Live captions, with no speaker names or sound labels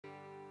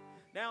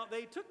Now,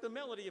 they took the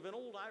melody of an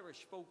old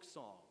Irish folk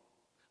song,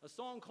 a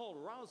song called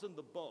Rosin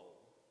the Bow,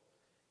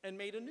 and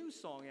made a new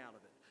song out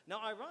of it. Now,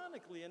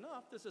 ironically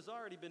enough, this has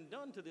already been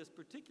done to this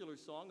particular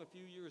song a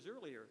few years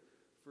earlier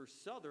for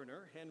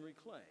Southerner Henry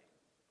Clay.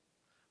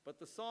 But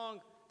the song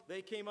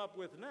they came up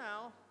with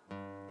now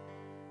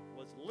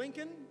was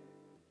Lincoln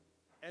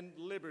and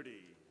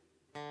Liberty.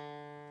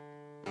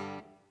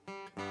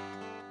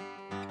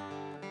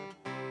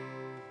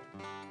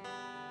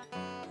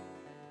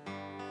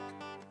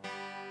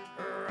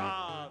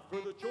 Hurrah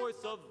for the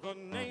choice of the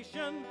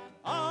nation,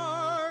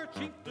 our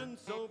chieftain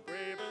so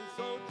brave and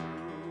so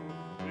true.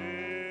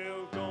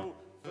 We'll go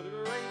for the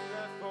great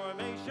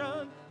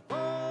Reformation,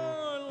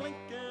 for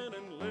Lincoln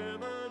and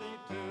liberty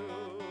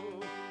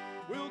too.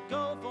 We'll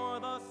go for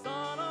the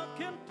son of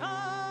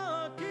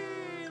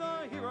Kentucky,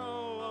 the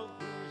hero of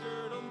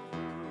Hoosierdom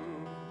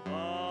through.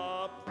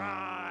 The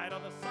pride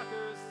of the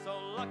suckers so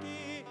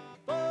lucky,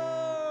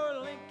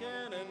 for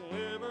Lincoln and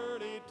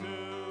liberty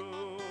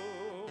too.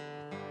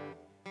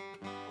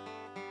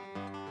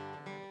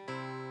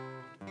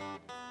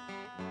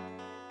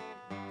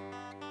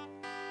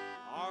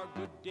 Our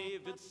good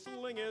David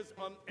Sling is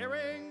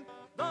unerring,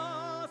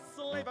 the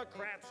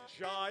slavocrat's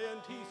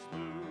giant he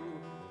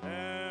slew.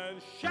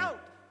 And shout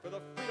for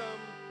the freedom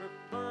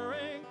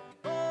preferring,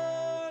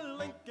 for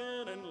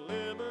Lincoln and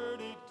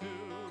liberty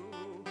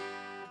too.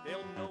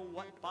 They'll know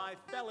what by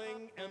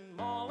felling and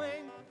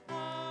mauling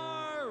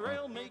our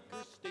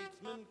railmaker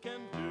statesmen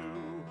can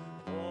do.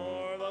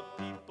 For the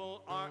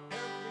people are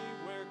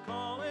everywhere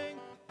calling,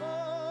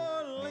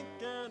 for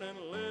Lincoln and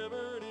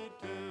liberty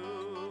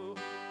too.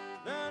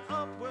 Then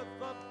up with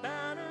the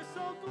banner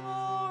so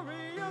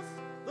glorious,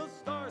 the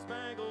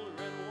star-spangled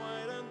red,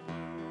 white, and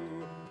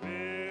blue.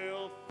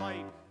 We'll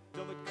fight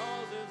till the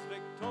cause is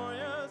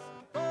victorious,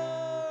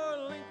 for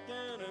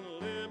Lincoln and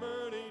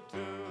liberty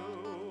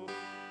too.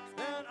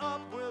 Then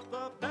up with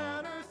the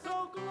banner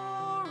so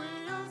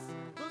glorious,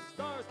 the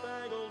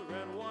star-spangled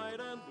red, white,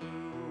 and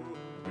blue.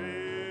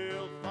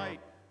 We'll fight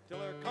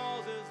till our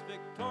cause is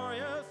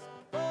victorious,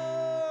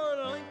 for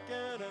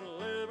Lincoln and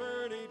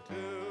liberty too.